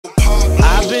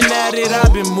got it,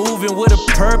 I've been moving with a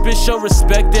purpose. Show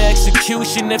respect to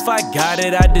execution. If I got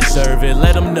it, I deserve it.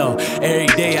 Let them know. Every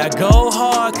day I go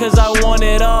hard, cause I want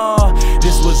it all.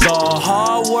 This was all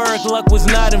hard work, luck was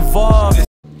not involved.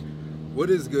 What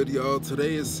is good, y'all?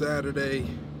 Today is Saturday.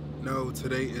 No,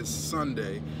 today is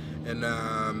Sunday. And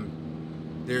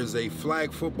there's a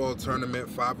flag football tournament,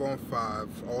 5-on-5,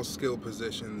 all skill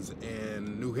positions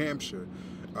in New Hampshire.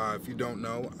 If you don't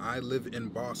know, I live in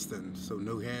Boston, so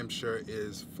New Hampshire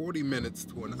is 40 minutes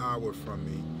to an hour from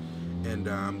me. And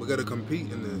we're gonna compete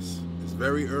in this. It's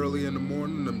very early in the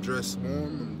morning. I'm dressed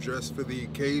warm. I'm dressed for the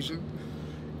occasion.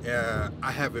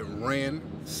 I haven't ran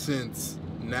since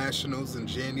Nationals in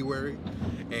January,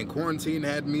 and quarantine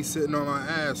had me sitting on my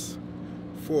ass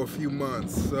for a few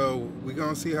months. So we're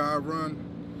gonna see how I run.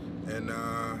 And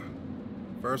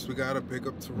first we gotta pick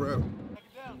up Terrell.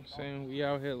 I'm saying we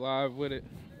out here live with it.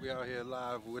 We out here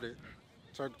live with it.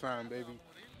 TurkTime, baby.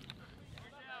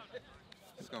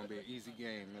 It's gonna be an easy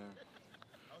game, man.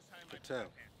 Tell.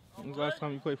 When was the last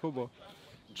time you played football?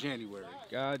 January.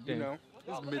 God damn. You know,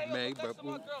 it's mid-May, but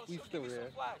we still there.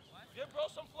 Give bro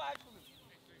some flag for me.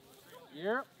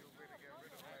 Yep.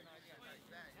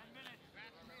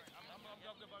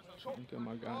 Get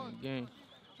my guy in the game.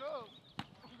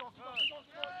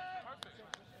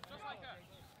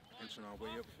 Inching our way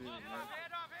upfield, man.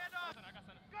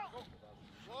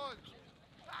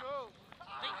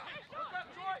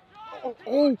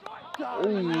 Oh.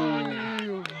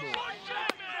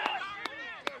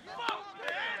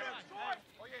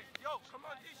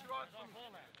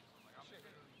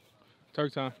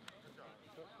 TurkTime.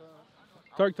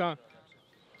 TurkTime.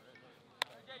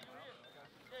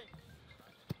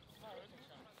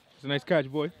 It's a nice catch,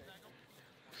 boy.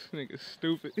 This nigga's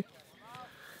stupid.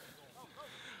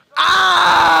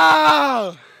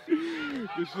 Ah!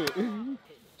 Good shit.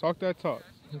 Talk that talk.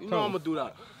 You know I'm gonna do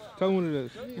that. Tell him what it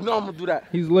is. You know I'm gonna do that.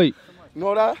 He's late. You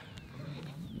know that?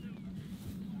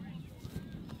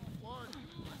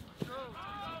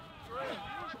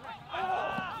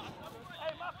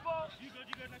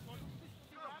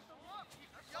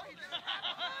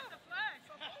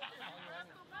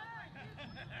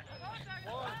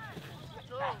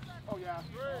 Oh yeah.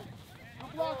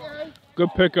 Good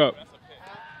pickup.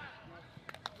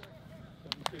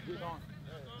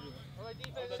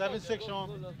 7-6, Sean.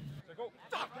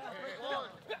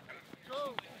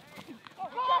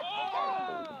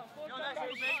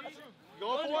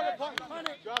 Go for it, punt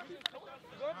it. Drop it.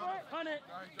 Punt it.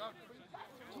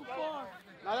 Too far.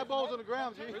 Now that ball's on the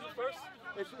ground, G.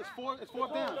 It's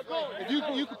fourth down. If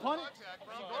you can punt it.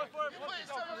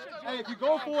 Hey, if you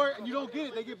go for it and you don't get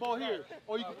it, they get ball here.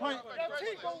 Or you can punt it.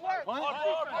 Punt it.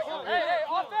 Hey,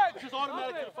 offense. It's just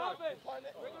automatic to the 5.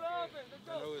 I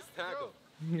know it's tackle.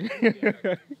 You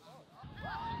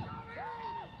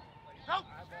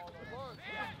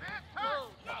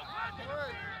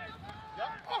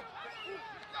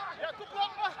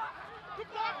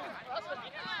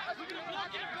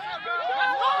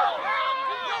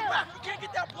can't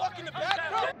get that block in the back,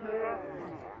 bro.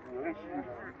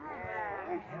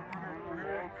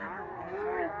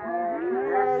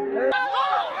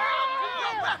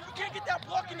 You can't get that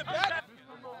block in the back.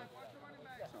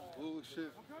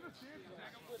 Bullshit.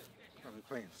 I'm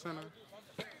playing center.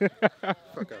 Fuck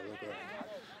I look like.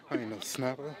 I ain't no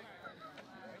snapper.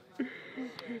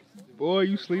 Boy,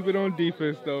 you sleeping on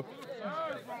defense though.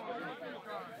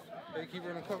 They keep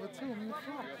running cover too.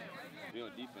 Real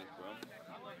defense, bro.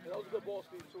 That was a good ball,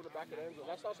 Steve, too, in the back of the end zone.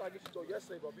 That's how I get you to go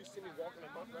yesterday, bro. If you see me walking in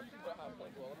my front, you got high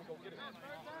point, bro. Let me go get it.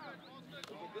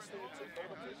 This thing will take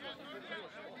over this one.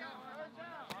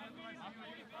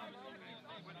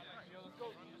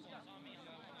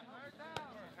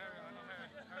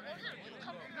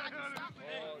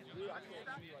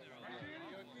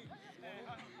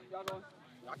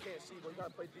 I can't see, but you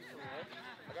gotta play defense, right?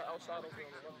 I got outside over on the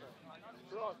left hand.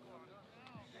 Draw.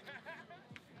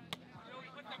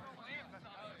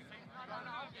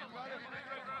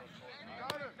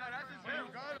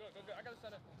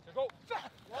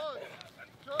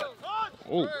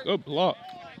 Oh, good block.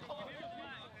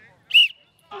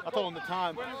 I told him the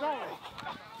time. Go,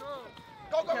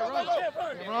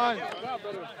 run.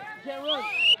 Can't run.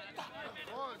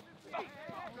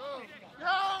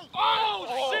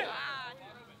 Oh, shit!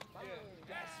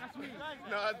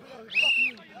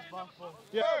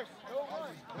 Yeah.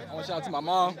 I want to shout out to my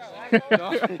mom.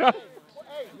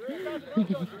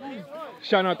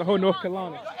 Shouting out the whole North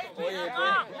Carolina. Oh, yeah,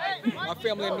 bro. My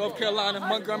family in North Carolina,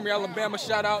 Montgomery, Alabama,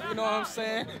 shout out, you know what I'm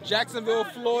saying? Jacksonville,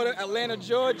 Florida, Atlanta,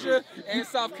 Georgia, and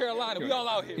South Carolina. We all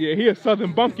out here. Yeah, he a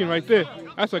Southern bumpkin right there.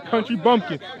 That's a country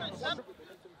bumpkin.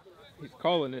 He's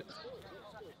calling it.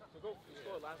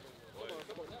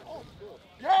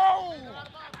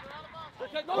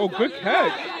 Oh, good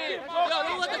catch. Yo,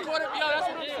 don't let the quarterback. Yo, that's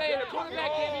what I'm saying. The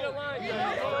quarterback gave me the line,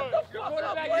 Judge. The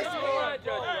quarterback gave me the line,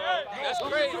 Judge. That's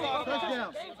crazy.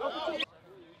 Touchdown.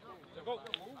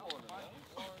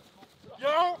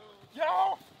 Yo!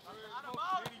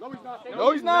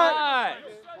 No, he's not.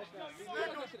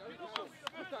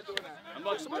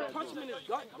 Somebody punch him in his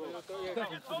gut, bro.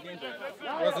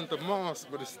 It wasn't the Moss,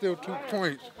 but it's still 2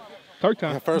 points.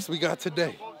 TurkTime. The first we got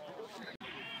today.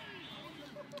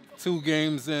 2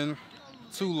 games in,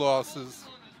 2 losses.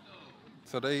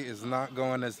 Today is not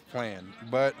going as planned,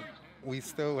 but we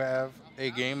still have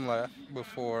a game left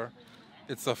before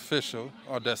it's official.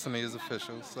 Our destiny is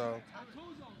official, so.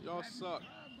 Y'all suck.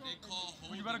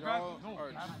 Y'all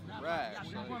are trash.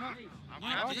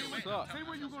 Y'all suck.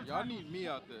 Y'all need me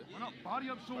out there. I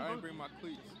didn't bring my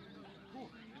cleats.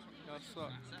 Y'all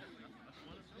suck.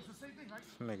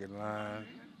 This nigga lying.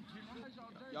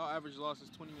 Y'all average loss is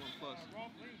 21+.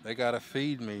 They gotta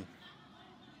feed me.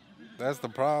 That's the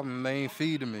problem. They ain't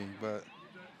feeding me, but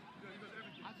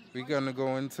we gonna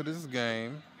go into this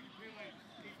game,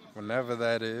 whenever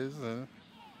that is, and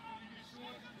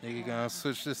they gonna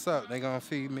switch this up. They gonna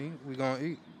feed me. We gonna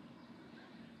eat.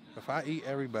 If I eat,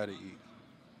 everybody eat.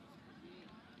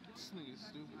 This nigga's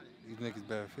stupid. These niggas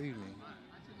better feed me.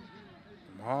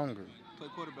 I'm hungry. Play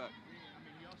quarterback.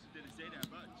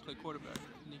 Play quarterback.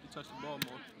 You need to touch the ball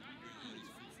more.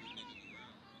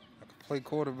 I can play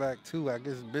quarterback too. I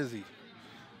get busy.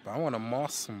 But I want to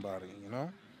moss somebody, you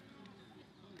know?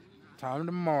 Time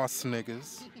to moss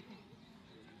niggas.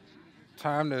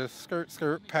 Time to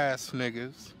skirt past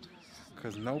niggas.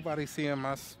 Because nobody seeing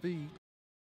my speed.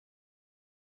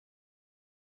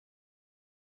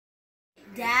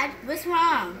 Dad, what's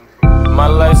wrong? My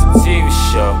life's a TV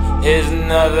show, here's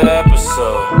another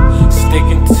episode.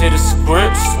 Sticking to the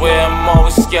script, swear I'm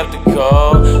always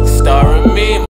skeptical. Starring me,